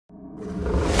Will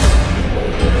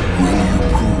you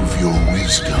prove your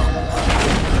wisdom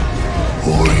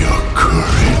or your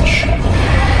courage?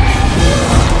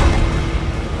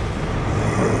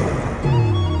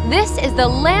 This is the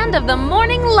land of the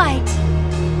morning light.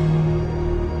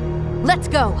 Let's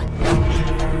go.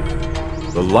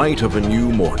 The light of a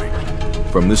new morning.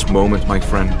 From this moment, my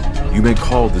friend, you may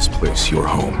call this place your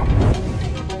home.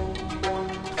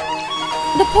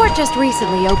 The port just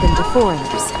recently opened to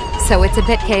foreigners, so it's a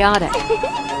bit chaotic.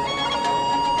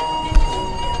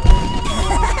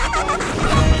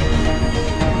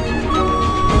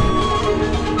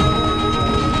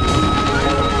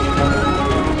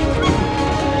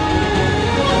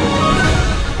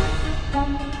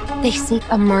 They seek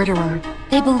a murderer.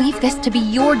 They believe this to be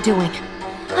your doing.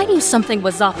 I knew something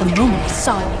was off the moment I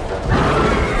saw you.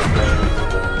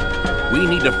 We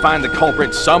need to find the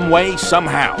culprit some way,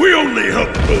 somehow. We only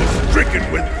help those stricken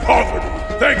with poverty,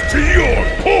 thanks to your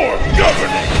poor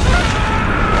governing!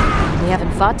 We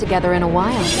haven't fought together in a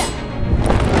while.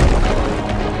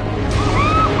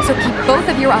 So keep both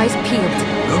of your eyes peeled.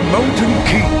 The Mountain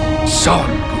King,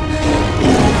 son.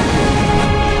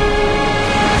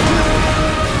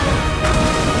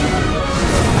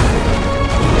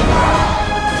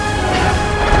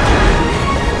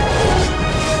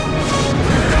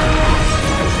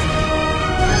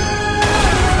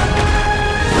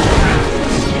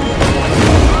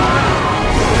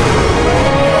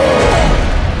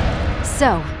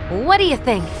 So, what do you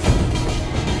think?